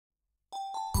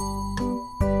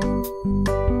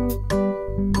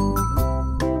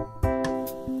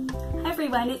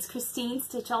everyone, it's Christine,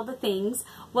 Stitch All the Things.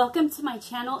 Welcome to my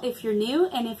channel if you're new,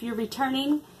 and if you're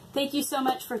returning, thank you so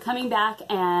much for coming back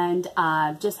and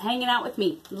just hanging out with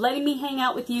me, letting me hang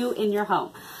out with you in your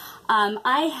home.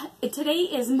 Today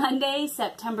is Monday,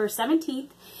 September 17th,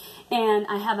 and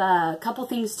I have a couple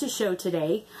things to show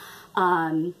today.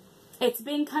 It's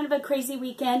been kind of a crazy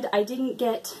weekend. I didn't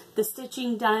get the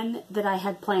stitching done that I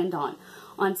had planned on.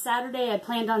 On Saturday, I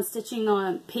planned on stitching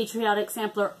on Patriotic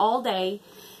Sampler all day,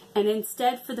 and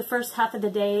instead for the first half of the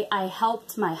day, I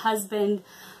helped my husband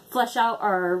flesh out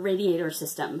our radiator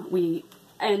system.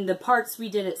 And the parts, we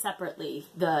did it separately.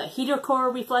 The heater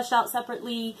core we fleshed out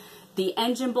separately, the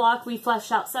engine block we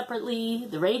fleshed out separately,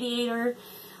 the radiator.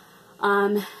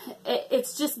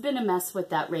 It's just been a mess with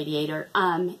that radiator.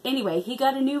 Anyway, he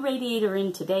got a new radiator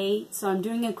in today, so I'm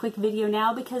doing a quick video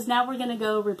now because now we're going to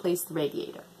go replace the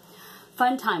radiator.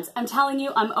 Fun times. I'm telling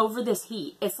you, I'm over this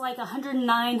heat. It's like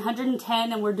 109,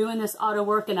 110, and we're doing this auto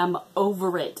work, and I'm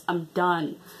over it. I'm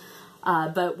done.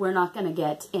 But we're not going to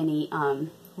get any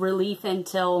relief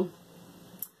until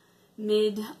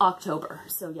mid-October.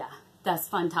 So yeah, that's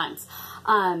fun times.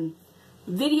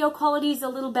 Video quality is a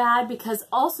little bad because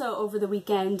also over the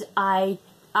weekend I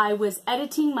was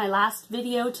editing my last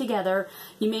video together.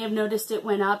 You may have noticed it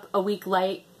went up a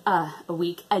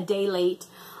day late.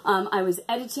 I was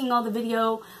editing all the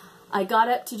video. I got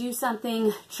up to do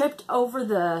something, tripped over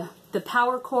the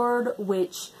power cord,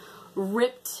 which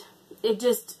ripped. It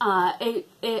just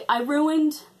I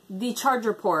ruined the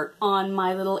charger port on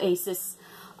my little Asus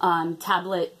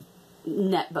tablet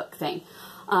netbook thing.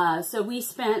 So we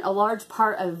spent a large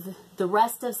part of the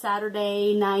rest of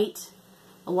Saturday night,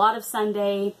 a lot of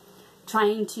Sunday,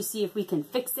 trying to see if we can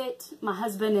fix it. My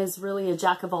husband is really a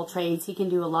jack of all trades. He can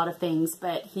do a lot of things,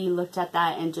 but he looked at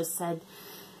that and just said,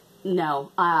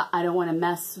 no, I don't want to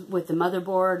mess with the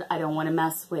motherboard. I don't want to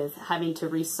mess with having to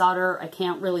resolder. I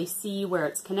can't really see where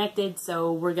it's connected,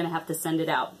 so we're going to have to send it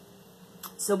out.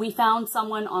 So we found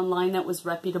someone online that was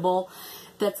reputable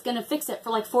that's going to fix it for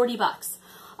like 40 bucks.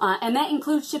 And that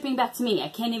includes shipping back to me. I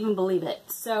can't even believe it.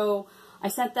 So I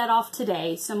sent that off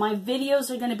today. So my videos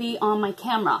are going to be on my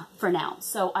camera for now.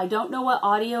 So I don't know what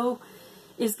audio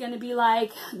is going to be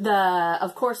like.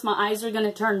 Of course, my eyes are going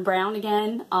to turn brown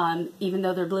again, even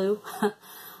though they're blue.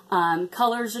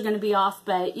 Colors are going to be off,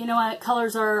 but you know what?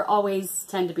 Colors are always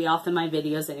tend to be off in my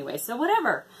videos anyway. So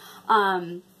whatever.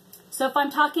 So if I'm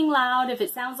talking loud, if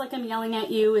it sounds like I'm yelling at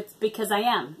you, it's because I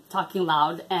am talking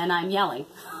loud and I'm yelling.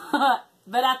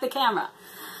 But at the camera.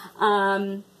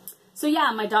 So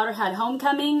yeah, my daughter had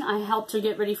homecoming. I helped her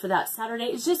get ready for that Saturday.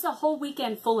 It's just a whole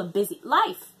weekend full of busy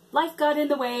life. Life got in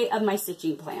the way of my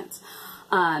stitching plans.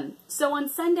 So on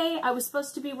Sunday, I was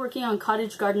supposed to be working on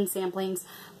cottage garden samplings,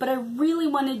 but I really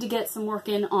wanted to get some work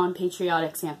in on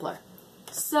Patriotic Sampler.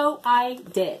 So I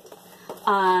did.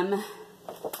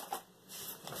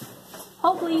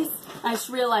 Oh, please. I just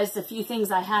realized a few things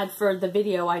I had for the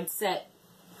video I'd set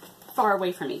far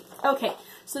away from me. Okay,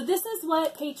 so this is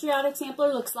what Patriotic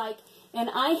Sampler looks like, and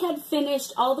I had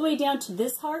finished all the way down to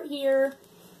this heart here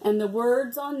and the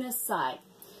words on this side.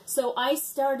 So I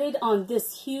started on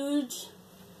this huge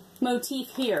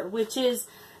motif here, which is,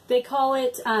 they call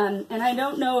it, and I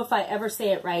don't know if I ever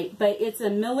say it right, but it's a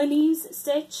Milanese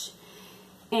stitch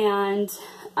and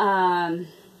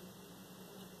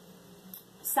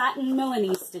satin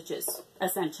Milanese stitches,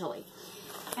 essentially.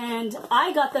 And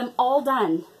I got them all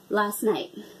done last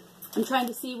night. I'm trying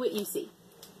to see what you see.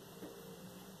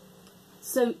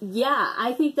 So yeah,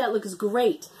 I think that looks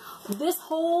great. This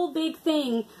whole big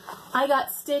thing I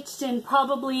got stitched in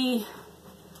probably,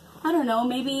 I don't know,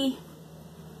 maybe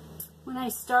when I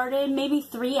started, maybe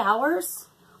 3 hours.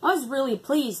 I was really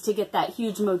pleased to get that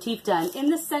huge motif done. In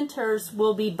the centers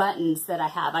will be buttons that I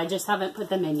have. I just haven't put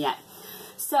them in yet.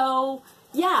 So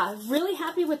yeah, really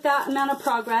happy with that amount of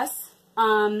progress.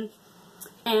 And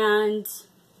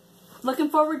looking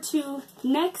forward to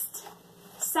next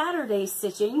Saturday's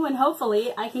stitching when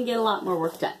hopefully I can get a lot more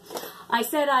work done. I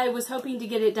said I was hoping to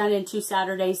get it done in 2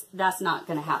 Saturdays. That's not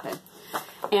going to happen.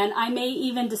 And I may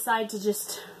even decide to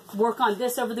just work on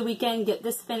this over the weekend, get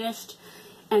this finished,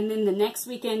 and then the next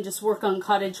weekend just work on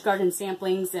cottage garden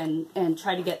samplings and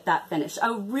try to get that finished.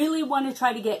 I really want to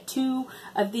try to get 2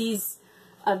 of these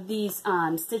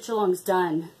stitch-alongs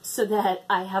done so that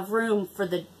I have room for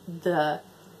the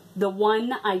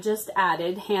one I just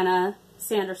added, Hannah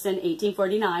Sanderson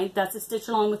 1849. That's a stitch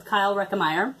along with Kyle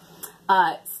Reckemeyer,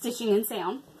 Stitching and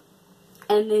Sound.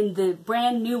 And then the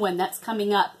brand new one that's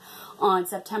coming up on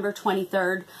September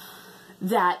 23rd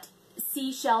that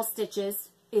Seashell Stitches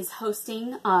is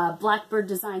hosting, Blackbird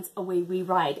Designs Away We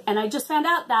Ride. And I just found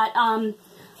out that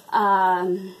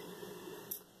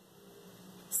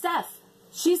Steph,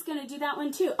 she's going to do that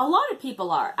one too. A lot of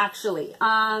people are, actually.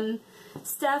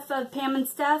 Steph of Pam and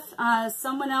Steph,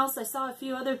 someone else, I saw a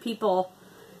few other people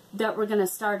that were going to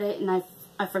start it, and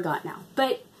I forgot now.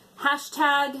 But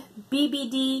hashtag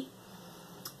BBD,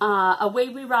 Away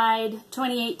We Ride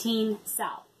 2018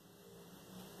 Sal.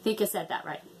 I think I said that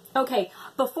right. Okay,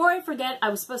 before I forget, I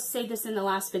was supposed to say this in the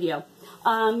last video.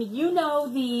 You know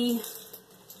the,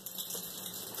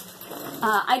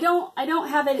 I don't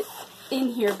have it in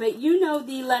here, but you know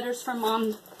the letters from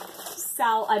Mom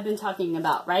Sal I've been talking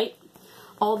about, right?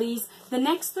 All these. The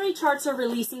next 3 charts are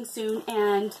releasing soon,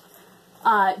 and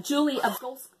Julie of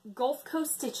Gulf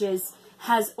Coast Stitches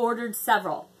has ordered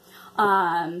several.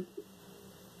 And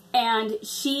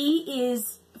she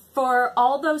is, for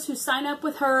all those who sign up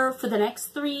with her for the next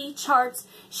 3 charts,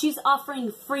 she's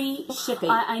offering free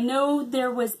shipping. I know there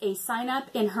was a sign up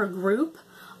in her group,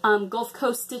 Gulf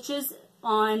Coast Stitches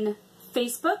on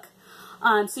Facebook.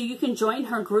 So you can join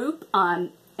her group.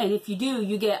 And if you do,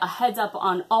 you get a heads up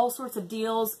on all sorts of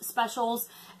deals, specials,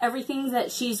 everything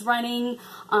that she's running,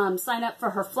 sign up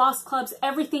for her floss clubs,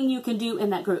 everything you can do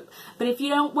in that group. But if you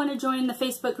don't want to join the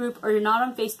Facebook group, or you're not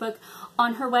on Facebook,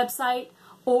 on her website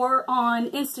or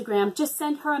on Instagram, just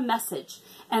send her a message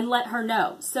and let her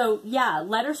know. So yeah,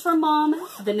 letters from Mom,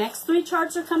 the next 3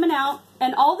 charts are coming out,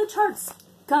 and all the charts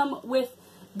come with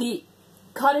the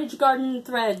cottage garden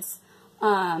threads,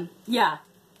 yeah,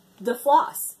 the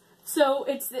floss. So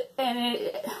it's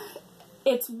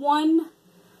one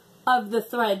of the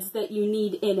threads that you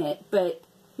need in it, but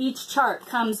each chart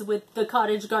comes with the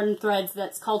cottage garden threads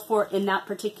that's called for in that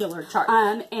particular chart.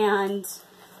 And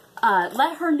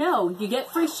let her know you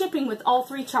get free shipping with all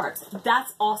 3 charts.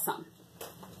 That's awesome.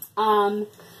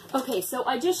 Okay, so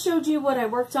I just showed you what I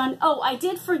worked on. Oh, I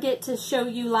did forget to show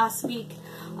you last week.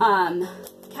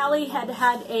 Callie had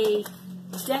a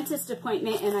dentist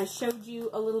appointment, and I showed you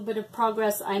a little bit of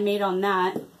progress I made on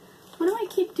that. What do I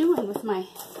keep doing with my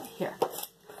hair?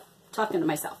 Talking to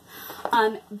myself.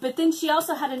 But then she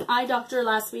also had an eye doctor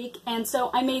last week, and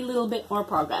so I made a little bit more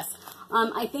progress.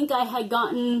 I think I had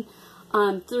gotten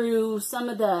through some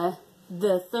of the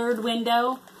 3rd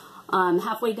window,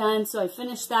 halfway done, so I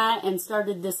finished that and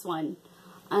started this one.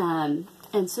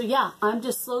 And so yeah, I'm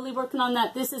just slowly working on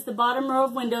that. This is the bottom row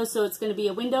of windows, so it's going to be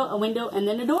a window, and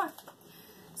then a door.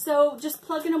 So just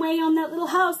plugging away on that little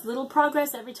house, little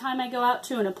progress every time I go out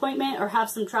to an appointment or have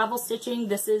some travel stitching.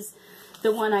 This is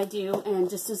the one I do, and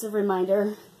just as a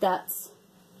reminder, that's,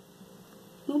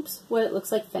 oops, what it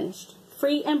looks like finished.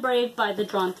 Free and Brave by the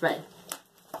Drawn Thread.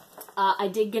 I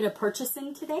did get a purchase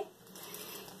in today.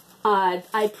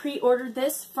 I pre-ordered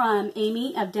this from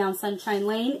Amy of Down Sunshine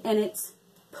Lane, and it's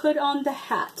Put on the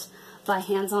Hat by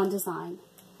Hands On Design.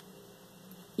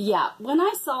 Yeah, when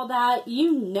I saw that,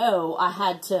 you know I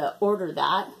had to order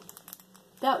that.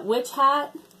 That witch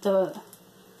hat, the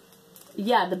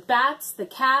bats, the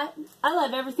cat, I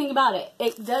love everything about it.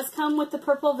 It does come with the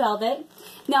purple velvet.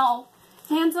 Now,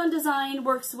 Hands On Design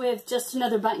works with Just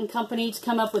Another Button Company to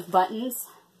come up with buttons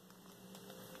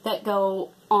that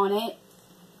go on it,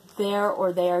 there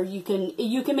or there. You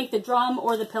can make the drum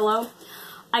or the pillow.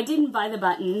 I didn't buy the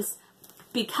buttons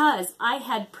because I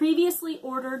had previously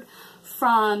ordered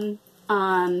from,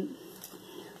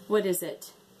 what is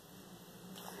it?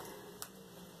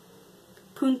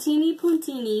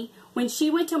 Puntini. When she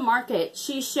went to market,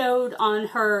 she showed on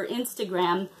her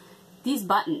Instagram these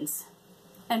buttons.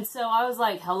 And so I was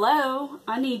like, hello,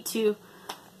 I need to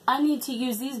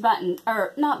use these buttons,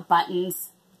 or not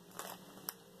buttons,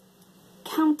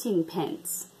 counting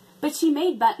pins. But she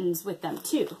made buttons with them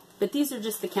too. But these are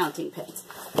just the counting pins.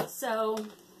 So,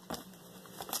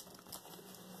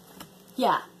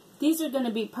 yeah, these are going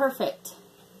to be perfect.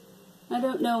 I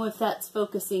don't know if that's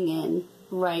focusing in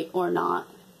right or not.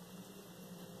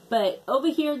 But over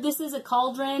here, this is a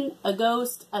cauldron, a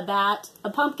ghost, a bat, a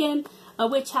pumpkin, a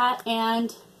witch hat,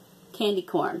 and candy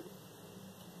corn.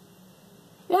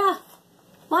 Yeah,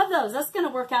 love those. That's going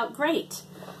to work out great.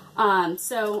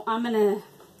 So I'm going to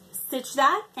stitch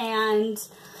that, and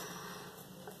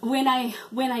when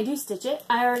I do stitch it,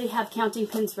 I already have counting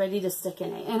pins ready to stick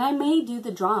in it. And I may do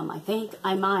the drum. I think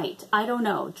I might. I don't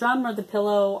know. Drum or the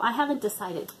pillow. I haven't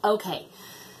decided. Okay.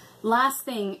 Last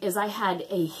thing is I had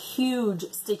a huge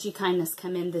Stitchy Kindness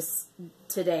come in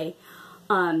today.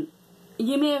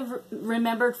 You may have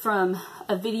remembered from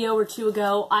a video or 2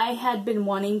 ago, I had been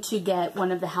wanting to get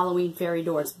one of the Halloween fairy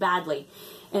doors badly.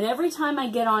 And every time I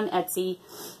get on Etsy,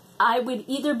 I would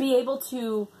either be able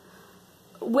to,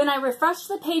 when I refresh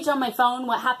the page on my phone,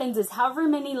 what happens is however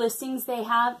many listings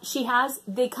she has,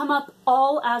 they come up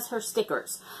all as her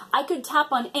stickers. I could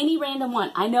tap on any random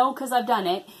one. I know because I've done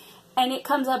it. and it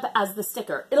comes up as the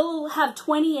sticker. It'll have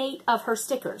 28 of her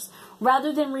stickers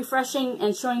rather than refreshing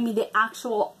and showing me the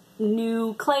actual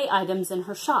new clay items in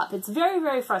her shop. It's very,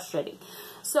 very frustrating.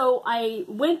 So I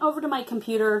went over to my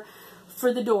computer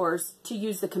for the doors to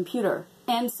use the computer.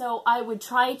 And so I would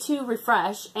try to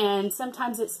refresh, and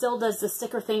sometimes it still does the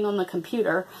sticker thing on the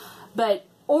computer,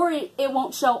 or it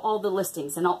won't show all the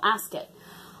listings, and I'll ask it.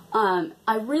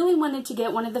 I really wanted to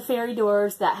get one of the fairy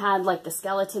doors that had like the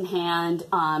skeleton hand.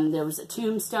 There was a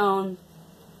tombstone.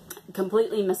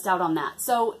 Completely missed out on that.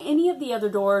 So any of the other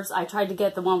doors, I tried to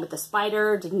get the one with the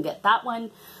spider, didn't get that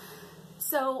one.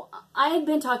 So I had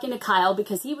been talking to Kyle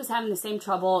because he was having the same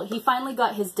trouble. He finally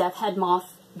got his Death Head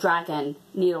Moth Dragon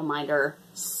needle minder.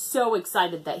 So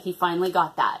excited that he finally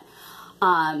got that.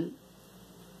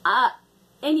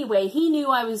 Anyway, he knew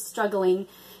I was struggling,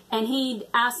 and he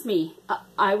asked me.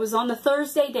 I was on the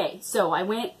Thursday day, so I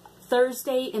went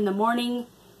Thursday in the morning.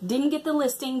 Didn't get the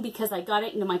listing because I got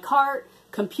it into my cart.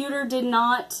 Computer did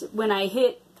not. When I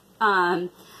hit,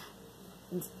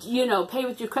 you know, pay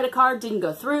with your credit card, didn't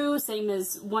go through. Same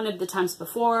as one of the times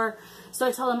before. So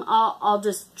I told him I'll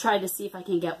just try to see if I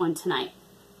can get one tonight.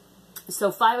 So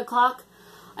 5 o'clock,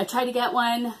 I try to get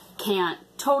one. Can't.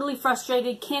 Totally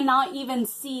frustrated. Cannot even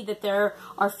see that there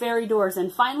are fairy doors.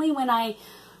 And finally, when I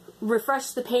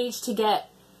refresh the page to get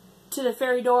to the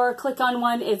fairy door, click on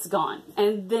one, it's gone.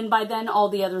 And then by then, all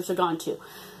the others are gone too.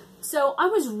 So I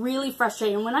was really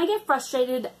frustrated. And when I get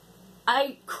frustrated,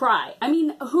 I cry. I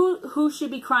mean, who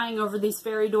should be crying over these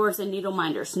fairy doors and needle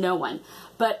minders? No one.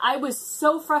 But I was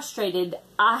so frustrated.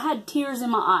 I had tears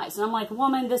in my eyes. And I'm like,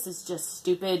 woman, this is just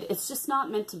stupid. It's just not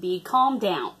meant to be. Calm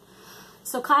down.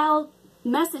 So Kyle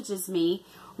messages me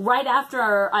right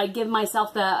after I give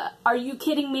myself the, are you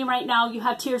kidding me right now? You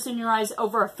have tears in your eyes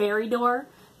over a fairy door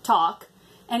talk.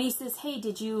 And he says, hey,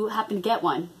 did you happen to get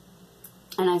one?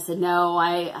 And I said, no,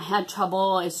 I had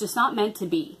trouble. It's just not meant to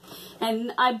be.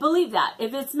 And I believe that.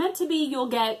 If it's meant to be, you'll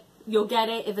get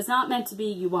it. If it's not meant to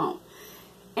be, you won't.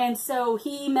 And so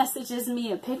he messages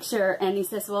me a picture, and he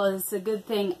says, well, it's a good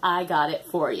thing I got it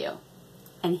for you.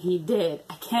 And he did.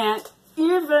 I can't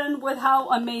even with how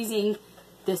amazing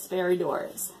this fairy door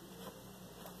is.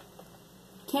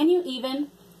 Can you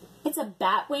even? It's a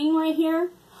bat wing right here.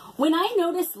 When I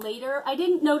noticed later, I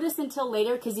didn't notice until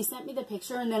later because he sent me the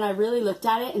picture, and then I really looked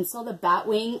at it and saw the bat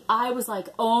wing. I was like,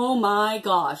 oh my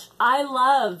gosh. I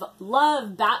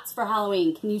love bats for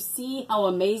Halloween. Can you see how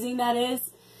amazing that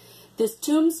is? This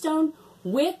tombstone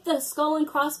with the skull and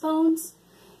crossbones,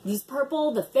 these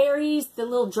purple, the fairies, the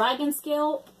little dragon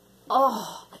scale.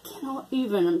 Oh, I cannot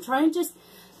even. I'm trying just,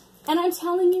 and I'm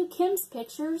telling you, Kim's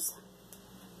pictures,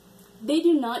 they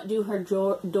do not do her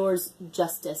doors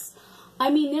justice. I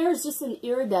mean, there's just an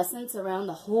iridescence around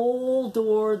the whole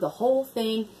door, the whole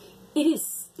thing. It is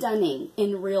stunning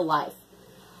in real life.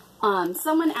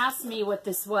 Someone asked me what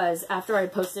this was after I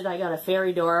posted I got a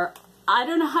fairy door. I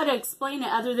don't know how to explain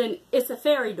it other than it's a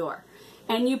fairy door.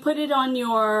 And you put it on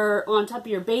top of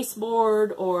your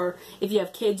baseboard, or if you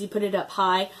have kids, you put it up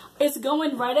high. It's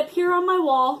going right up here on my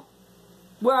wall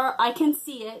where I can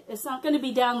see it. It's not going to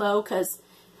be down low because,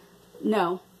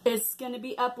 no. It's going to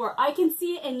be up where I can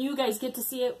see it, and you guys get to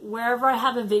see it wherever I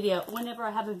have a video, whenever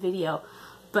I have a video.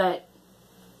 But,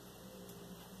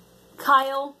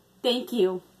 Kyle, thank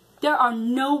you. There are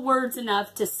no words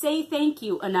enough to say thank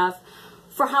you enough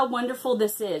for how wonderful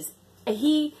this is.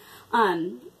 He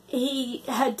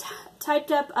had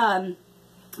typed up,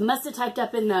 must have typed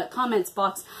up in the comments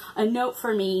box a note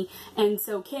for me, and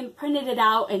so Kim printed it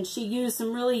out, and she used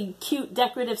some really cute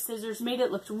decorative scissors, made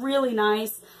it look really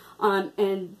nice.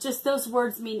 And just those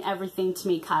words mean everything to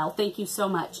me, Kyle. Thank you so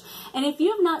much. And if you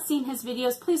have not seen his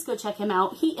videos, please go check him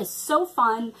out. He is so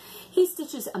fun. He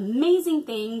stitches amazing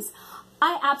things.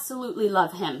 I absolutely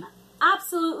love him.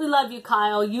 Absolutely love you,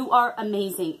 Kyle. You are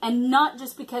amazing. And not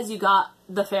just because you got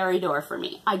the fairy door for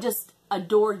me. I just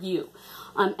adore you.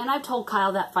 And I've told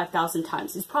Kyle that 5,000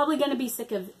 times. He's probably going to be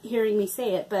sick of hearing me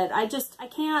say it, but I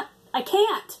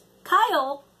can't.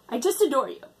 Kyle, I just adore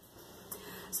you.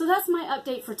 So that's my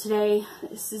update for today.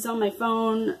 This is on my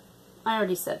phone. I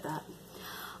already said that.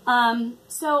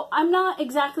 So I'm not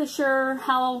exactly sure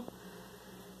how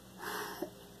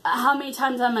many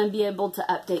times I'm going to be able to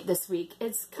update this week.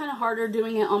 It's kind of harder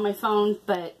doing it on my phone,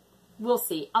 but we'll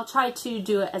see. I'll try to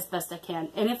do it as best I can.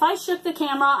 And if I shook the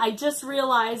camera, I just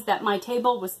realized that my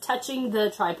table was touching the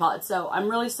tripod. So I'm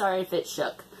really sorry if it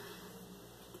shook.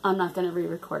 I'm not going to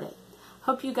re-record it.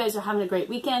 Hope you guys are having a great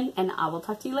weekend, and I will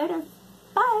talk to you later.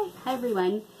 Bye. Hi,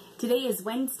 everyone. Today is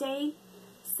Wednesday,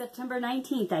 September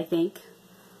 19th, I think.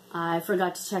 I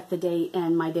forgot to check the date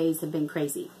and my days have been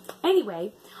crazy.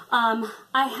 Anyway, I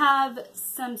have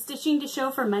some stitching to show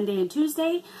for Monday and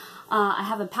Tuesday. I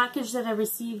have a package that I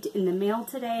received in the mail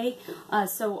today,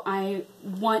 so I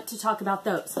want to talk about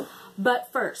those.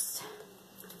 But first,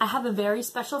 I have a very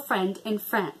special friend in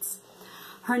France.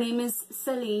 Her name is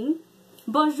Céline.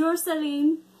 Bonjour,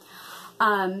 Céline.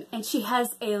 And she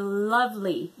has a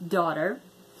lovely daughter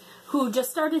who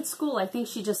just started school. I think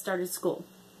she just started school.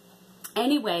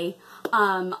 Anyway,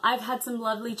 I've had some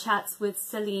lovely chats with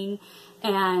Céline,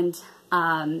 and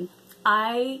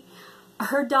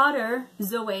her daughter,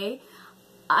 Zoe,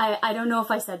 I don't know if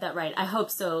I said that right. I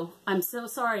hope so. I'm so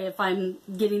sorry if I'm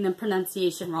getting the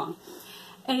pronunciation wrong.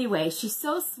 Anyway, she's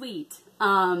so sweet.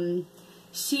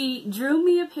 She drew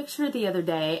me a picture the other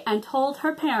day and told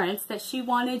her parents that she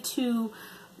wanted to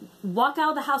walk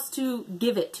out of the house to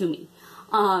give it to me.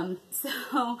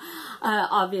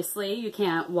 Obviously you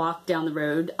can't walk down the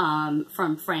road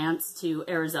from France to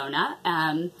Arizona,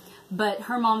 but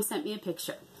her mom sent me a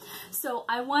picture. So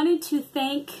I wanted to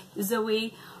thank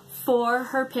Zoe for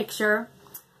her picture,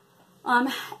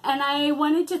 and I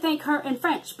wanted to thank her in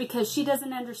French because she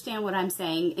doesn't understand what I'm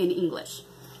saying in English.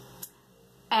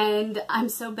 And I'm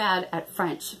so bad at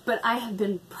French, but I have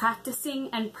been practicing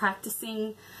and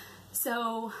practicing,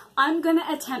 so I'm going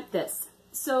to attempt this.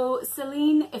 So,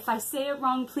 Céline, if I say it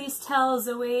wrong, please tell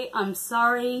Zoe I'm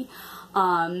sorry.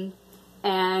 And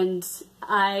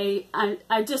I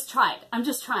just tried. I'm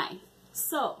just trying.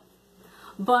 So,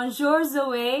 bonjour,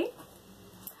 Zoe.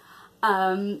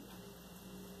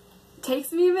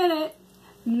 Takes me a minute.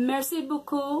 Merci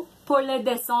beaucoup pour le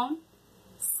dessin.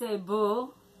 C'est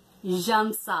beau.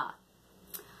 J'aime ça.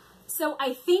 So,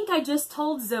 I think I just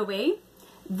told Zoe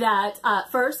that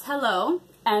first, hello.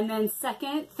 And then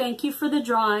second, thank you for the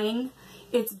drawing.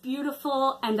 It's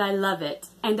beautiful and I love it.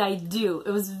 And I do.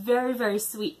 It was very, very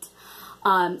sweet.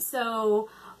 So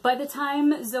by the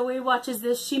time Zoe watches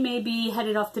this, she may be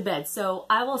headed off to bed. So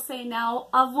I will say now,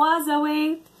 au revoir,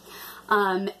 Zoe.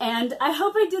 And I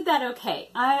hope I did that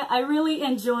okay. I really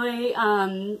enjoy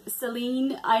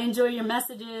Céline. I enjoy your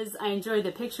messages. I enjoy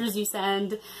the pictures you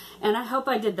send. And I hope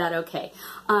I did that okay.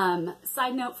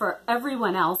 Side note for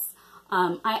everyone else.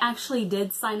 I actually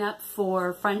did sign up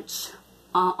for French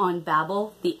on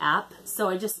Babbel, the app, so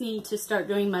I just need to start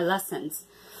doing my lessons.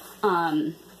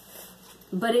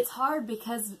 But it's hard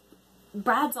because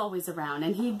Brad's always around,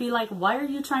 and he'd be like, why are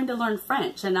you trying to learn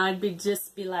French? And I'd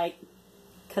just be like,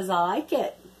 because I like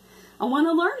it. I want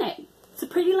to learn it. It's a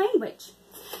pretty language.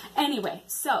 Anyway,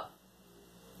 so,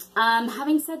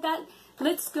 having said that,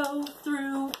 let's go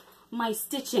through my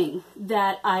stitching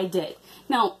that I did.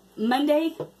 Now,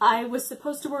 Monday, I was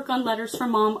supposed to work on letters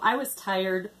from Mom. I was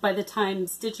tired by the time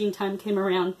stitching time came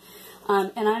around,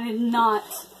 and I did not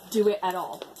do it at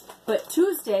all. But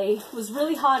Tuesday was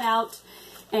really hot out,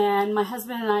 and my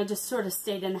husband and I just sort of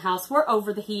stayed in the house. We're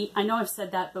over the heat. I know I've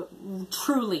said that, but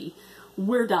truly,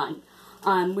 we're done.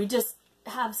 We just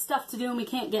have stuff to do, and we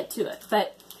can't get to it.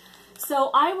 So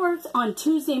I worked on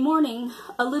Tuesday morning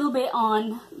a little bit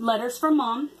on letters from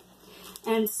Mom.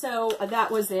 And so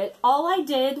that was it. All I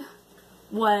did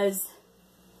was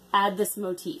add this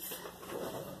motif.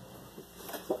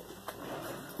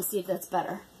 Let's see if that's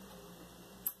better.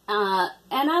 And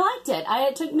I liked it.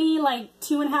 It took me like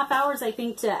 2.5 hours, I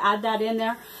think, to add that in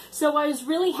there. So I was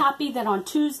really happy that on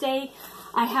Tuesday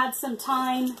I had some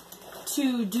time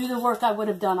to do the work I would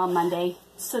have done on Monday,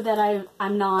 so that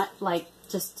I'm not like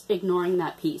just ignoring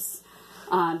that piece.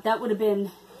 That would have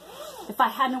been... If I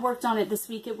hadn't worked on it this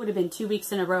week, it would have been 2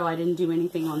 weeks in a row I didn't do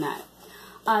anything on that.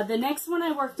 The next one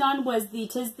I worked on was the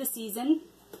 'Tis the Season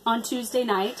on Tuesday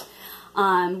night.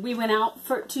 We went out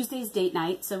for Tuesday's date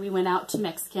night, so we went out to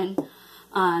Mexican.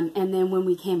 And then when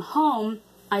we came home,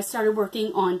 I started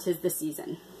working on 'Tis the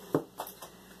Season. I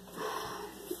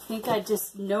think I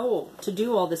just know to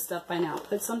do all this stuff by now.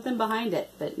 Put something behind it,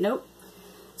 but nope.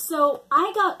 So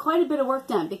I got quite a bit of work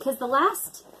done because the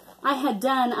last I had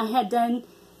done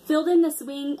filled in this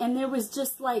wing, and there was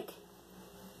just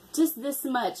this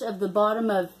much of the bottom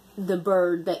of the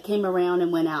bird that came around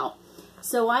and went out.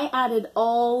 So I added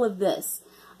all of this.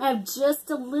 I have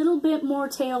just a little bit more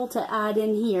tail to add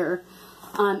in here,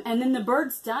 and then the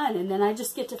bird's done, and then I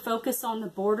just get to focus on the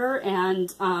border and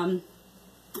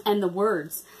the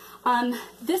words.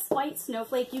 This white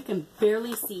snowflake you can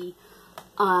barely see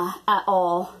at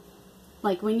all.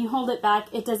 Like when you hold it back,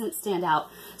 it doesn't stand out.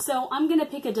 So I'm going to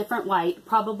pick a different white,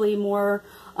 probably more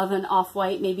of an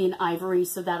off-white, maybe an ivory,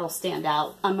 so that'll stand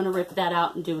out. I'm going to rip that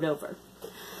out and do it over.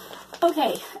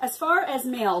 Okay, as far as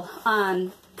mail,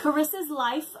 Carissa's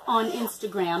Life on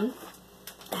Instagram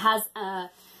has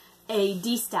a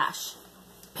D-stash.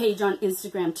 page on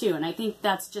Instagram too, and I think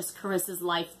that's just Carissa's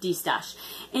Life D-Stash.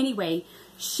 Anyway,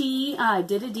 she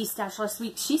did a D-Stash last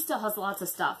week. She still has lots of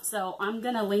stuff, so I'm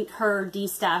going to link her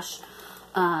D-Stash,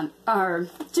 or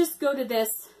just go to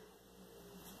this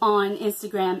on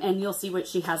Instagram and you'll see what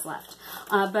she has left.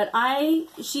 But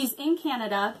she's in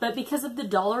Canada, but because of the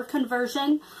dollar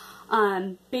conversion,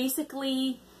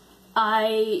 basically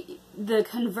the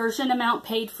conversion amount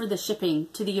paid for the shipping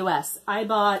to the US. I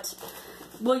bought,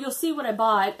 well, you'll see what I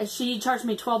bought. She charged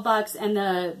me 12 bucks,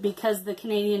 and because the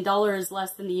Canadian dollar is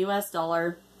less than the US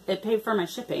dollar, it paid for my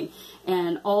shipping.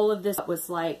 And all of this was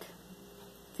like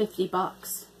 50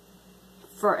 bucks.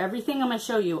 For everything I'm going to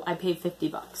show you, I paid 50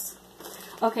 bucks.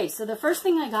 Okay, so the first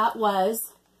thing I got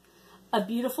was A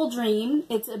Beautiful Dream.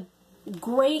 It's a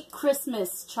great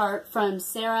Christmas chart from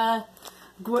Sara,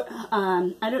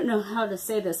 I don't know how to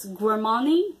say this,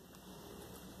 Guermani,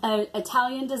 an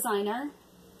Italian designer.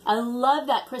 I love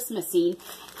that Christmas scene.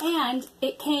 And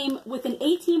it came with an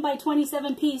 18 by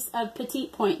 27 piece of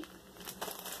petite point.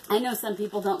 I know some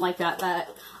people don't like that,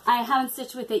 but I haven't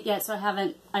stitched with it yet, so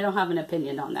I don't have an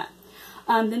opinion on that.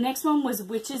 The next one was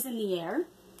Witches in the Air.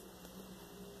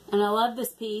 And I love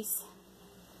this piece.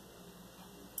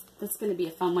 That's going to be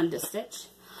a fun one to stitch.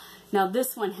 Now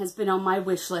this one has been on my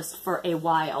wish list for a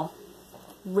while.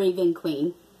 Raven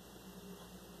Queen.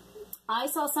 I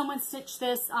saw someone stitch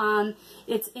this.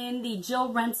 It's in the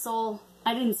Jill Rensel.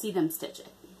 I didn't see them stitch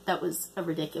it. That was a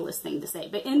ridiculous thing to say.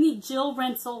 But in the Jill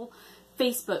Rensel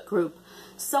Facebook group,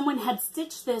 someone had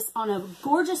stitched this on a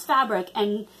gorgeous fabric,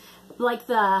 and like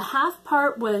the half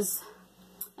part was,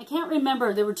 I can't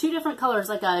remember, there were two different colors,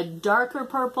 like a darker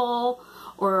purple,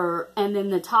 and then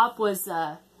the top was,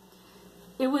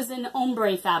 it was an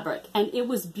ombre fabric, and it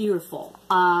was beautiful.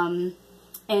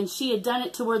 And she had done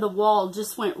it to where the wall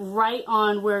just went right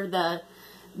on where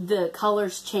the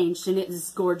colors changed, and it was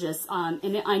gorgeous.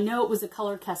 And I know it was a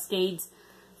Color Cascades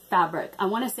fabric. I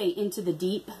want to say Into the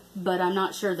Deep, but I'm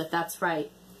not sure that that's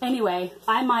right. Anyway,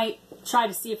 I might try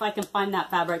to see if I can find that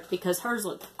fabric, because hers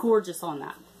looked gorgeous on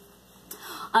that.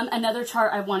 Another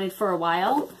chart I wanted for a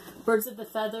while, Birds of a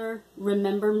Feather,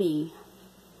 Remember Me.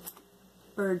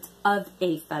 Birds of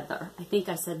a Feather. I think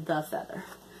I said the feather.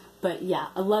 But yeah,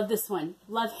 I love this one.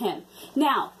 Love him.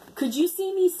 Now, could you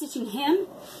see me stitching him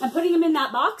and putting him in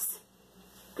that box?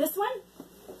 This one?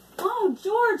 Oh,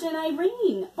 George and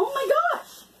Irene. Oh my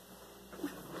gosh.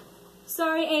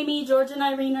 Sorry, Amy. George and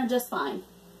Irene are just fine.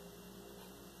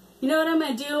 You know what I'm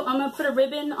going to do? I'm going to put a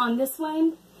ribbon on this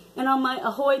one and on my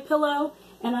Ahoy pillow,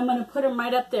 and I'm going to put them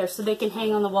right up there so they can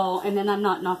hang on the wall, and then I'm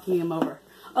not knocking them over.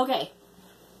 Okay.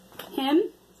 Him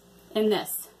and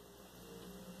this.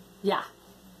 Yeah.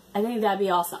 I think that'd be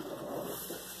awesome.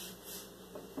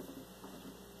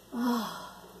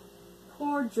 Oh,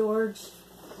 poor George.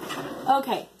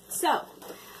 Okay, so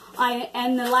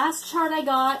and the last chart I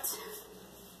got,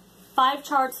 5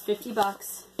 charts, 50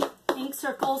 bucks. Pink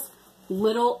circles,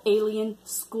 Little Alien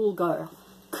Schoolgirl.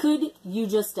 Could you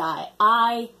just die?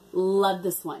 I love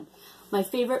this one. My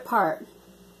favorite part,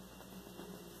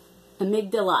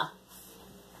 amygdala.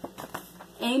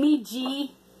 Amy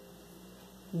G.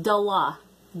 Dalla.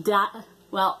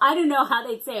 Well, I don't know how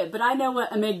they'd say it, but I know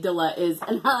what amygdala is,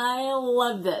 and I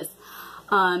love this.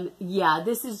 Yeah,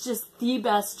 this is just the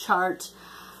best chart.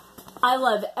 I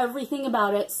love everything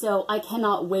about it, so I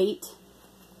cannot wait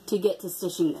to get to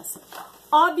stitching this.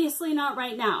 Obviously not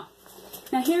right now.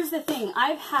 Now here's the thing.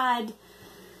 I've had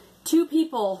 2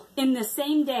 people in the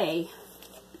same day,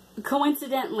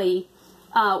 coincidentally.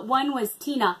 One was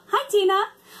Tina. Hi,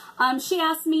 Tina. She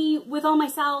asked me, with all my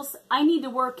sales, I need to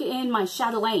work in my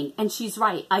chatelaine, and she's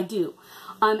right, I do.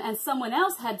 And someone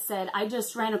else had said, I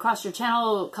just ran across your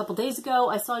channel a couple days ago.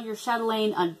 I saw your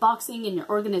chatelaine unboxing in your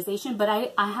organization, but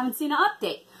I haven't seen an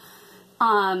update.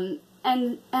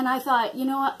 And I thought, you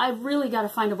know what, I really got to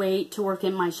find a way to work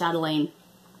in my chatelaine.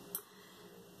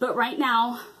 But right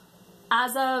now,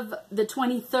 as of the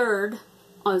 23rd,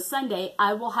 on Sunday,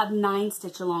 I will have 9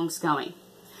 stitch-alongs going.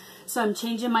 So I'm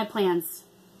changing my plans,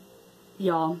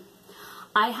 y'all.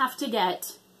 I have to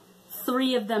get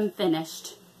 3 of them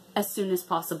finished as soon as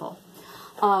possible.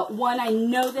 One I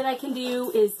know that I can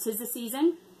do is 'Tis the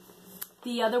Season.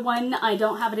 The other one, I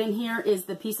don't have it in here, is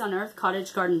the Peace on Earth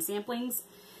Cottage Garden Samplings.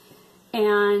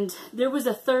 And there was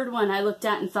a third one I looked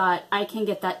at and thought, I can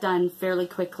get that done fairly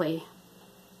quickly.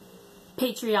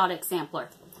 Patriotic Sampler.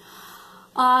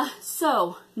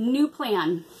 So, new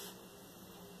plan.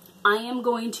 I am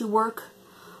going to work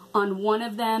on one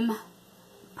of them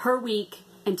per week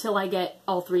until I get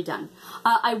all 3 done.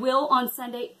 I will on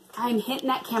Sunday. I'm hitting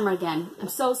that camera again. I'm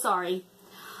so sorry.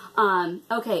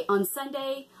 Okay, on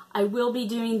Sunday, I will be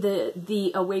doing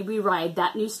the Away We Ride,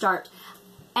 that new start.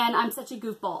 And I'm such a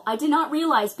goofball. I did not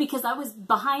realize, because I was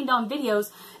behind on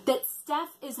videos, that Steph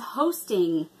is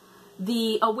hosting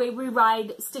the Away We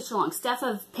Ride Stitch Along. Steph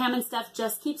of Pam and Steph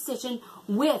Just Keep Stitching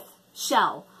with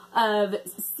Shell of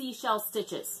Seashell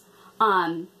Stitches.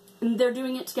 And they're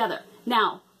doing it together.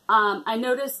 Now, I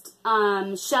noticed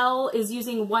Shell is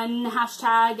using one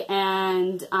hashtag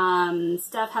and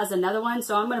Steph has another one,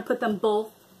 so I'm going to put them both.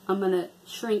 I'm going to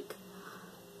shrink.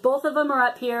 Both of them are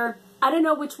up here. I don't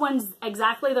know which one's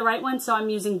exactly the right one, so I'm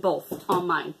using both on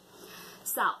mine.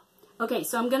 So, okay,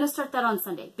 so I'm going to start that on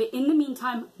Sunday. But in the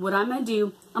meantime, what I'm going to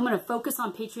do, I'm going to focus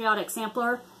on Patriotic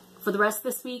Sampler for the rest of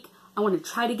this week. I want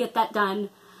to try to get that done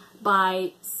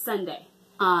by Sunday.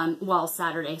 Well,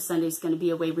 Saturday. Sunday's going to be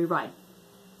Away We Ride.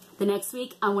 The next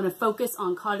week, I want to focus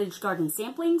on Cottage Garden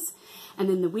Samplings. And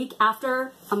then the week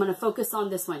after, I'm going to focus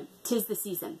on this one, 'Tis the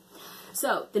Season.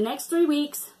 So, the next 3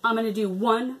 weeks, I'm going to do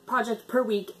one project per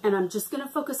week, and I'm just going to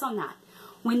focus on that.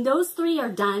 When those 3 are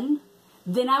done,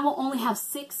 then I will only have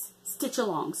 6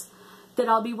 stitch-alongs that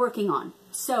I'll be working on.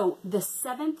 So, the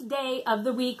 7th day of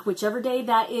the week, whichever day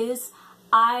that is,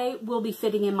 I will be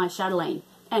fitting in my chatelaine.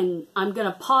 And I'm going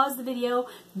to pause the video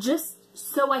just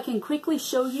so I can quickly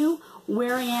show you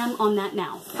where I am on that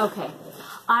now. Okay,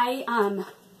 I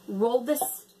rolled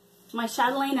my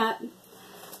chatelaine up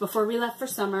before we left for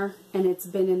summer, and it's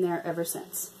been in there ever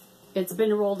since. It's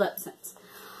been rolled up since.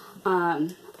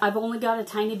 I've only got a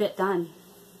tiny bit done,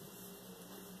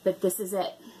 but this is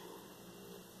it.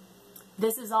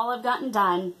 This is all I've gotten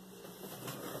done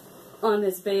on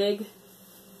this big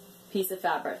piece of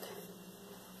fabric.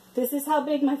 This is how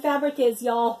big my fabric is,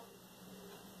 y'all.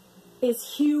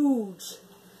 It's huge.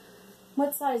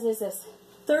 What size is this?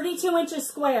 32 inches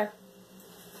square.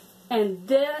 And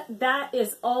that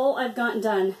is all I've gotten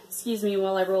done. Excuse me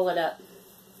while I roll it up.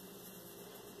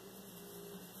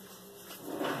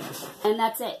 And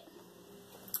that's it.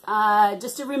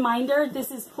 Just a reminder, this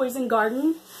is Poison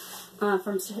Garden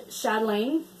from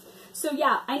Chatelaine. So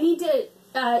yeah, I need to,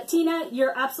 Tina,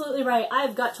 you're absolutely right.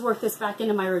 I've got to work this back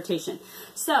into my rotation.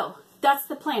 So that's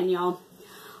the plan, y'all.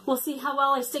 We'll see how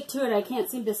well I stick to it. I can't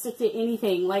seem to stick to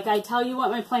anything. Like, I tell you what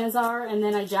my plans are, and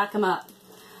then I jack them up.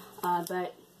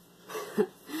 But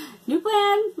new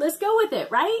plan, let's go with it,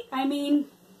 right? I mean,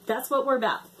 that's what we're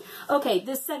about. Okay,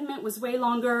 this segment was way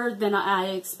longer than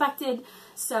I expected,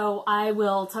 so I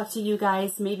will talk to you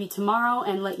guys maybe tomorrow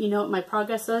and let you know what my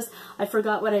progress was. I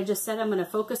forgot what I just said I'm going to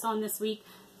focus on this week,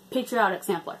 Patriotic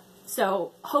Sampler.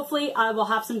 So hopefully I will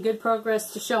have some good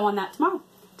progress to show on that tomorrow.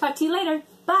 Talk to you later.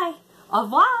 Bye. Au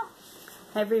revoir.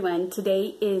 Hi everyone,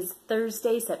 today is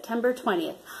Thursday, September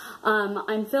 20th.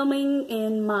 I'm filming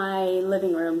in my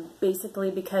living room, basically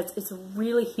because it's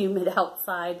really humid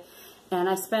outside, and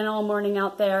I spent all morning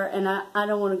out there, and I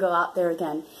don't want to go out there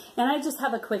again. And I just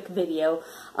have a quick video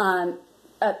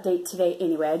update today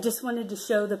anyway. I just wanted to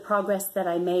show the progress that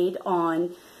I made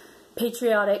on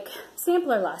Patriotic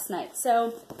Sampler last night.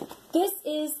 So, this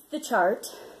is the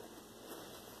chart,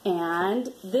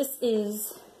 and this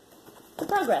is the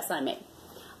progress I made.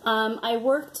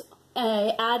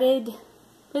 I added,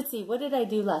 let's see, what did I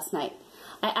do last night?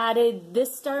 I added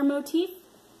this star motif,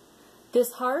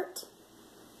 this heart,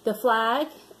 the flag,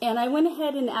 and I went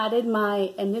ahead and added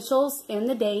my initials and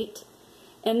the date,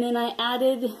 and then I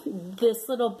added this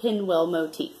little pinwheel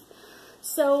motif.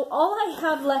 So all I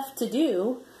have left to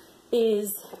do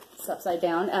is, it's upside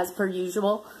down as per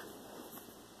usual,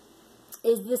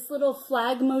 is this little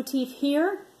flag motif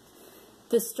here,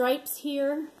 the stripes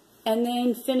here, and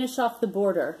then finish off the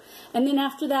border. And then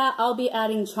after that, I'll be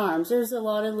adding charms. There's a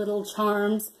lot of little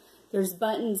charms. There's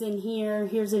buttons in here.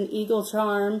 Here's an eagle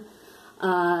charm.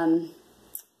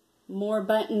 More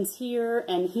buttons here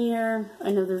and here.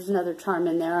 I know there's another charm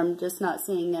in there. I'm just not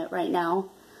seeing it right now.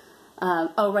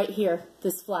 Oh, right here,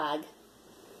 this flag.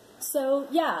 So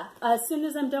yeah, as soon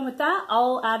as I'm done with that,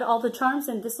 I'll add all the charms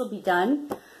and this will be done.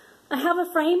 I have a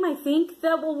frame, I think,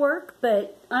 that will work,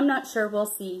 but I'm not sure. We'll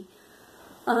see.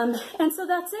 And so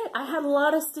that's it. I had a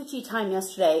lot of stitchy time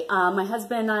yesterday. My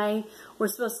husband and I were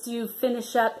supposed to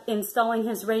finish up installing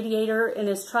his radiator in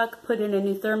his truck, put in a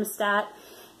new thermostat,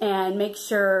 and make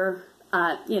sure,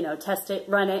 you know, test it,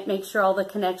 run it, make sure all the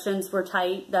connections were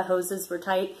tight, the hoses were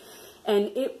tight.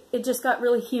 And it just got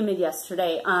really humid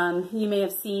yesterday. You may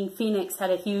have seen Phoenix had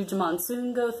a huge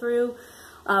monsoon go through.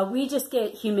 We just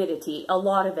get humidity, a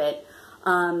lot of it.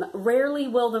 Rarely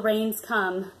will the rains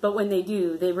come, but when they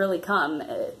do, they really come.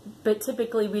 But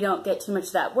typically we don't get too much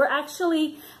of that. We're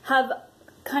actually have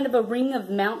kind of a ring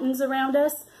of mountains around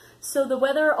us, so the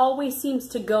weather always seems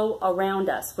to go around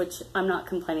us, which I'm not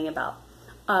complaining about.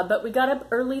 But we got up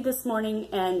early this morning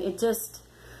and it just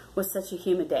was such a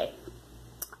humid day.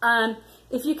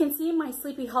 If you can see, my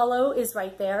Sleepy Hollow is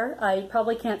right there. I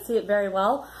probably can't see it very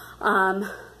well.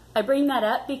 I bring that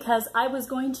up because I was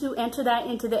going to enter that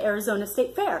into the Arizona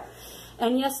State Fair.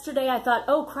 And yesterday I thought,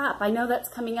 oh crap, I know that's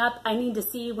coming up. I need to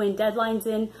see when the deadlines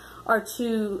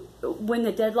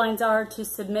are to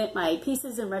submit my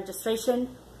pieces and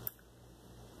registration.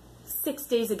 6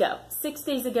 days ago. 6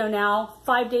 days ago now,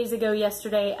 5 days ago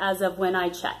yesterday as of when I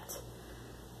checked.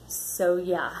 So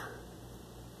yeah,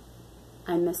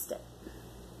 I missed it.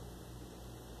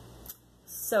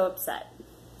 So upset.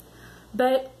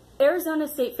 But Arizona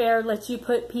State Fair lets you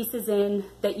put pieces in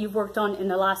that you've worked on in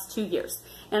the last 2 years.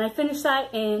 And I finished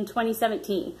that in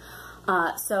 2017.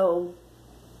 So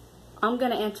I'm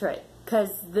going to enter it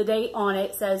because the date on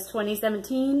it says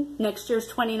 2017. Next year's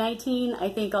 2019. I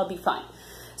think I'll be fine.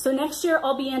 So next year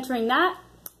I'll be entering that.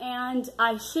 And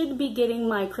I should be getting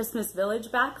my Christmas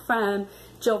Village back from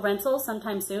Jill Rental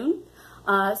sometime soon.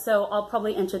 So I'll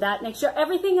probably enter that next year.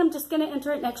 Everything I'm just going to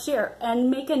enter it next year.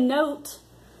 And make a note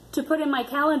to put in my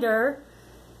calendar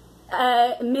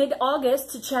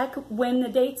mid-August to check when the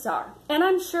dates are. And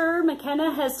I'm sure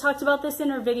McKenna has talked about this in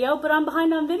her video, but I'm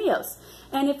behind on videos.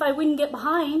 And if I wouldn't get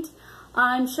behind,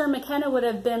 I'm sure McKenna would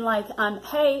have been like,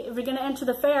 hey, if you're going to enter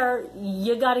the fair,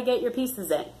 you got to get your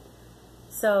pieces in.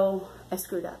 So I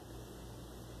screwed up.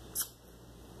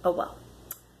 Oh well.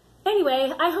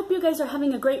 Anyway, I hope you guys are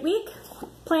having a great week.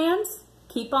 Plans?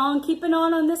 Keep on keeping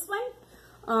on this one.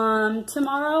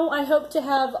 Tomorrow I hope to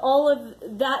have all of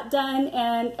that done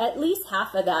and at least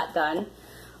half of that done.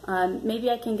 Maybe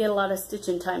I can get a lot of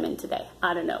stitching time in today.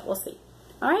 I don't know. We'll see.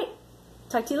 Alright.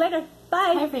 Talk to you later.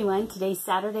 Bye. Hi everyone. Today's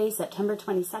Saturday, September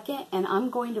 22nd, and I'm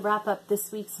going to wrap up this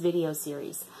week's video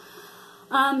series.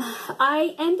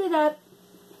 I ended up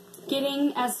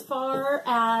getting as far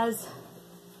as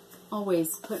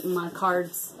always putting my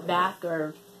cards back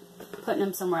or putting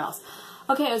them somewhere else.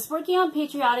 Okay, I was working on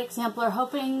Patriotic Sampler,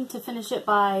 hoping to finish it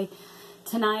by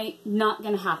tonight. Not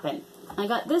going to happen. I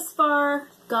got this far,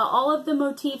 got all of the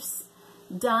motifs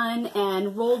done,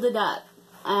 and rolled it up.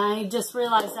 I just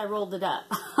realized I rolled it up,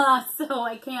 so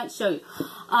I can't show you.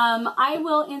 I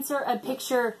will insert a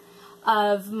picture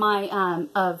of my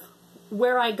of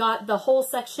where I got the whole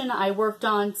section I worked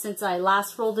on since I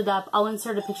last rolled it up. I'll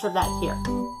insert a picture of that here.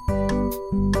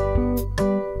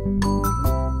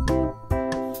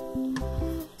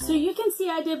 So you can see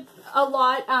I did a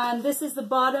lot. This is the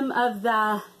bottom of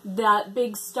that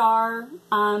big star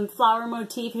flower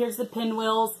motif. Here's the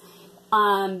pinwheels.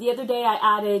 The other day I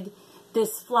added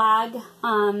this flag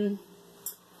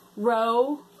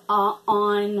row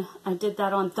I did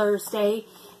that on Thursday,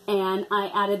 and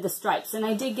I added the stripes, and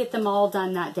I did get them all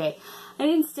done that day. I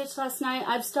didn't stitch last night.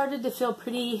 I've started to feel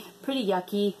pretty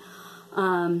yucky.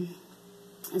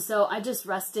 So I just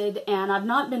rested, and I've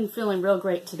not been feeling real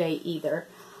great today either.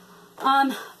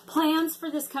 Plans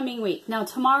for this coming week. Now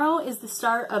tomorrow is the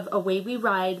start of Away We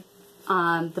Ride,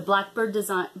 the Blackbird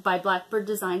Design by Blackbird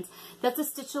Designs. That's a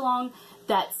stitch along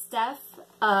that Steph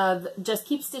of Just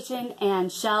Keep Stitching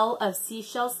and Shell of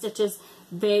Seashell Stitches,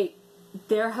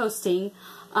 they're hosting.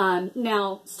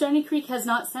 Now Stony Creek has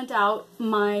not sent out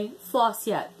my floss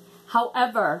yet.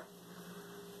 However,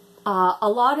 a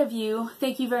lot of you,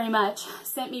 thank you very much,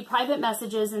 sent me private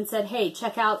messages and said, hey,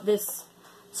 check out this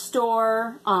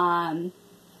store,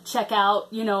 check out,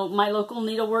 you know, my local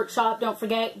needle workshop. Don't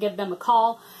forget, give them a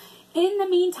call. In the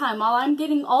meantime, while I'm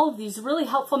getting all of these really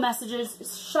helpful messages,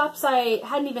 shops I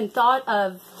hadn't even thought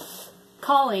of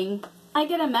calling, I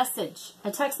get a message,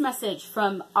 a text message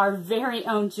from our very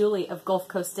own Julie of Gulf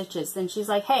Coast Stitches, and she's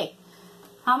like, hey,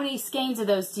 how many skeins of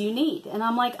those do you need? And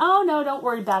I'm like, oh no, don't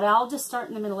worry about it. I'll just start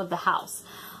in the middle of the house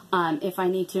if I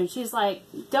need to. And she's like,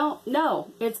 I'm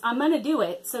going to do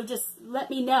it, so just let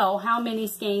me know how many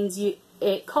skeins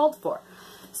it called for.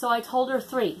 So I told her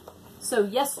 3. So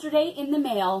yesterday in the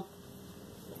mail,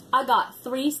 I got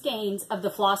 3 skeins of the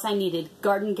floss I needed,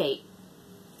 Garden Gate.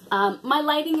 My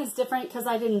lighting is different because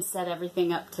I didn't set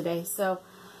everything up today, so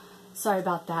sorry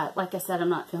about that. Like I said, I'm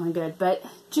not feeling good, but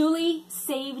Julie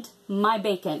saved my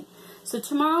bacon. So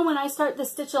tomorrow when I start the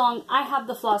stitch along, I have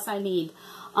the floss I need.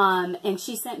 And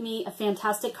she sent me a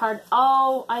fantastic card.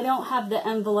 Oh, I don't have the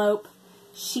envelope.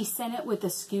 She sent it with a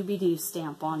Scooby-Doo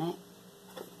stamp on it.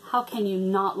 How can you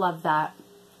not love that?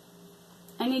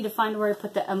 I need to find where I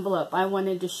put the envelope. I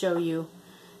wanted to show you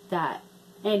that.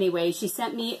 Anyway, she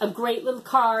sent me a great little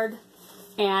card.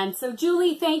 And so,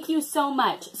 Julie, thank you so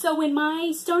much. So when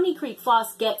my Stony Creek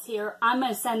floss gets here, I'm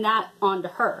going to send that on to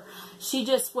her. She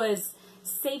just was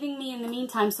saving me in the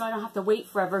meantime so I don't have to wait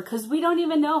forever, because we don't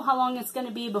even know how long it's going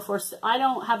to be before, I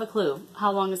don't have a clue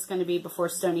how long it's going to be before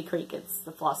Stony Creek gets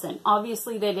the floss in.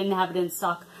 Obviously they didn't have it in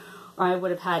stock, or I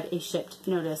would have had a shipped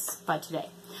notice by today.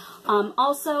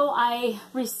 Also, I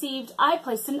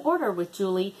placed an order with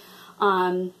Julie.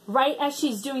 Right as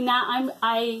she's doing that,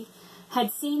 I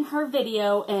had seen her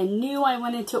video and knew I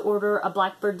wanted to order a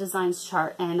Blackbird Designs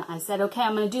chart, and I said, okay,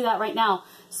 I'm going to do that right now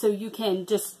so you can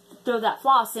just throw that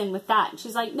floss in with that. And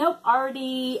she's like, nope,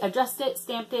 already addressed it,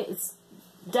 stamped it, it's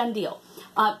done deal.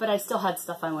 But I still had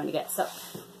stuff I wanted to get, so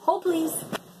hold please.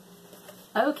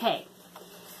 Okay,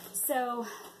 so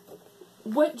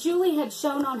what Julie had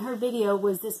shown on her video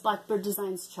was this Blackbird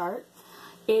Designs chart.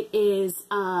 It is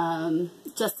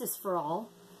Justice for All.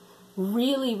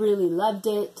 Really, really loved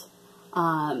it.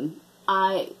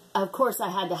 Of course, I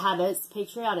had to have it. It's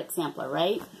Patriotic Sampler,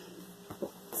 right?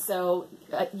 So,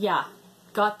 yeah,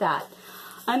 got that.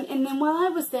 And then while I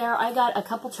was there, I got a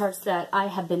couple charts that I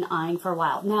have been eyeing for a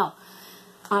while. Now,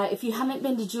 if you haven't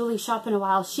been to Julie's shop in a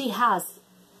while, she has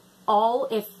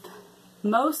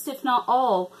most, if not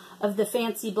all, of the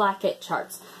fancy Blackett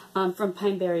charts from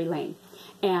Pineberry Lane.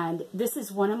 And this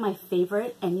is one of my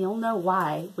favorite, and you'll know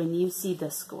why when you see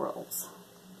the squirrels.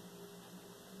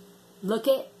 Look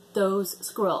at those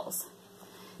squirrels.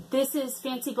 This is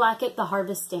Fancy Blackett, the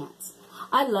Harvest Dance.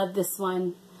 I love this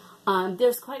one.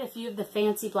 There's quite a few of the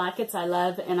fancy Blacketts I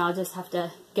love, and I'll just have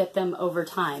to get them over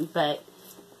time, but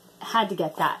had to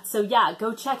get that. So yeah,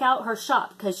 go check out her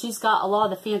shop, because she's got a lot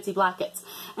of the fancy Blacketts.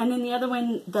 And then the other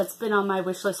one that's been on my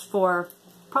wish list for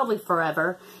probably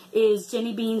forever is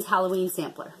Jenny Bean's Halloween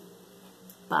Sampler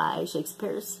by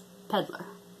Shakespeare's Peddler.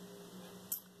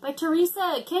 By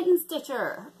Teresa Kitten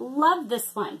Stitcher. Love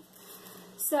this one.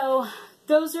 So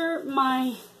those are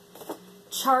my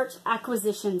chart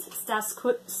acquisitions,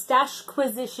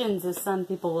 stashquisitions, as some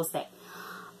people will say.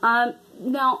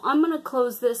 Now I'm going to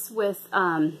close this with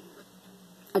a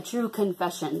true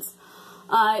confessions.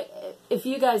 If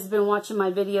you guys have been watching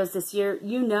my videos this year,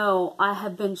 you know I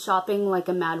have been shopping like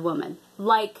a mad woman.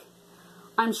 Like,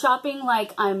 I'm shopping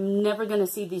like I'm never going to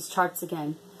see these charts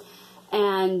again.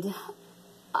 And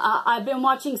I've been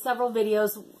watching several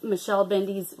videos, Michelle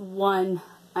Bendy's one,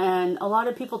 and a lot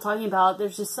of people talking about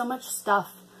there's just so much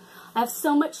stuff. I have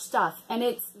so much stuff, and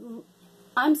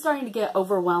I'm starting to get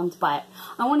overwhelmed by it.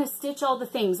 I want to stitch all the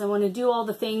things. I want to do all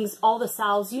the things, all the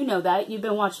salves. You know that. You've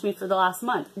been watching me for the last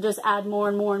month. Just add more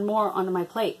and more and more onto my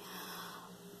plate.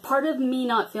 Part of me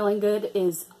not feeling good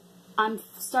is I'm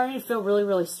starting to feel really,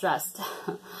 really stressed.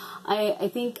 I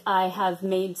think I have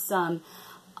made some,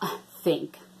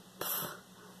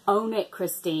 own it,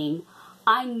 Christine.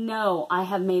 I know I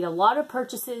have made a lot of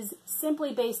purchases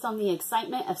simply based on the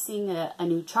excitement of seeing a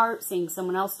new chart, seeing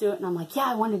someone else do it, and I'm like, yeah,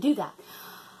 I want to do that.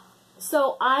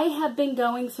 So I have been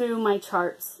going through my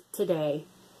charts today,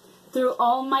 through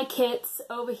all my kits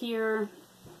over here,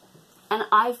 and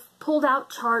I've pulled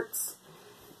out charts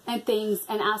and things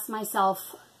and asked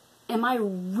myself, am I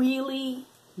really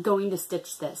going to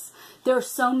stitch this? There are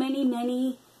so many,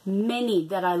 many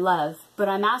that I love, but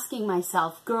I'm asking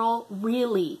myself, girl,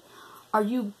 really, are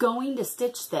you going to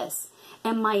stitch this?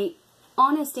 And my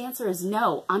honest answer is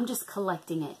no, I'm just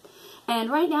collecting it. And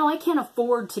right now I can't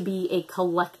afford to be a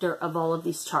collector of all of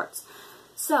these charts.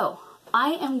 So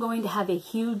I am going to have a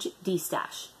huge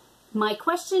destash. My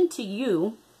question to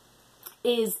you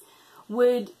is,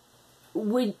 I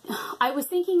was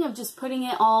thinking of just putting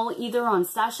it all either on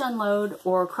Stash Unload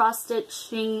or Cross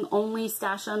Stitching Only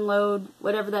Stash Unload,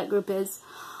 whatever that group is.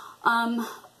 Or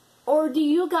would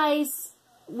you guys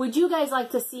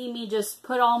like to see me just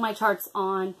put all my charts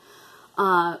on,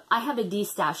 I have a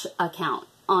D-Stash account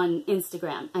on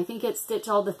Instagram. I think it's Stitch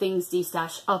All the Things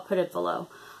D-Stash. I'll put it below.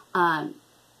 Or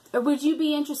would you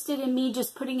be interested in me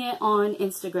just putting it on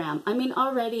Instagram? I mean,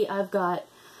 already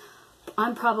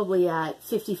I'm probably at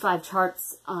 55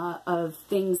 charts of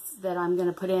things that I'm going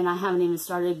to put in. I haven't even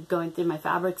started going through my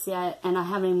fabrics yet, and I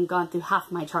haven't even gone through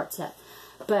half my charts yet.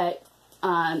 But,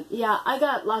 yeah, I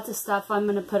got lots of stuff I'm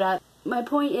going to put up. My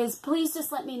point is, please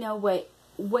just let me know what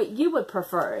you would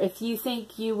prefer. If you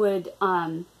think you would,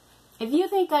 if you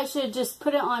think I should just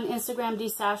put it on Instagram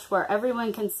D-Stash where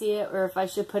everyone can see it, or if I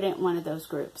should put it in one of those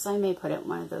groups. I may put it in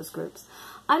one of those groups.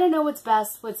 I don't know what's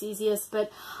best, what's easiest,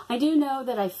 but I do know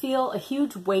that I feel a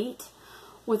huge weight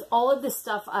with all of the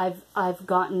stuff I've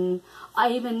gotten.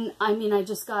 I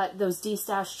just got those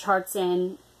D-Stash charts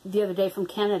in the other day from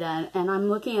Canada, and I'm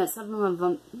looking at some of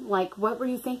them like, what were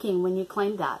you thinking when you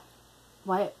claimed that?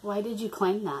 Why did you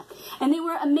claim that? And they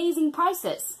were amazing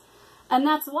prices, and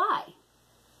that's why.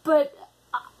 But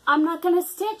I'm not going to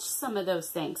stitch some of those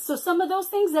things. So some of those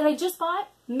things that I just bought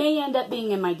may end up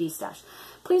being in my D-stash.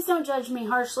 Please don't judge me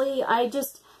harshly. I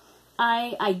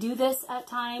do this at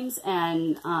times,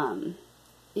 and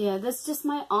yeah, that's just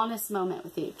my honest moment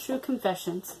with you. True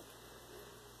confessions.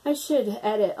 I should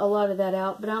edit a lot of that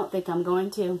out, but I don't think I'm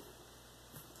going to.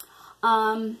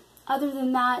 Other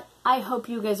than that, I hope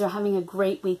you guys are having a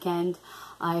great weekend.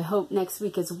 I hope next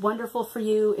week is wonderful for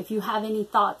you. If you have any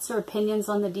thoughts or opinions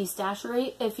on the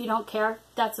D-stashery, if you don't care,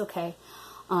 that's okay.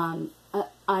 I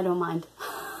don't mind.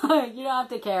 You don't have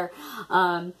to care.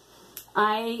 I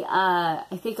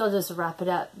think I'll just wrap it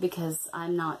up because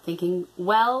I'm not thinking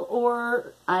well,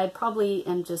 or I probably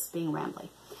am just being rambly.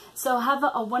 So have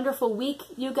a wonderful week,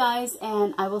 you guys,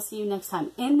 and I will see you next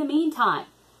time. In the meantime,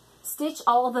 stitch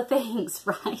all the things,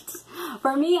 right?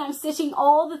 For me, I'm stitching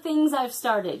all the things I've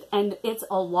started, and it's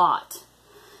a lot.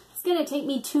 It's going to take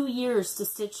me 2 years to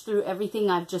stitch through everything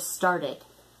I've just started.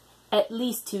 At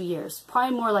least 2 years.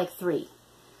 Probably more like 3.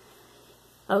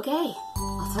 Okay,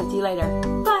 I'll talk to you later.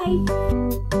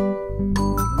 Bye!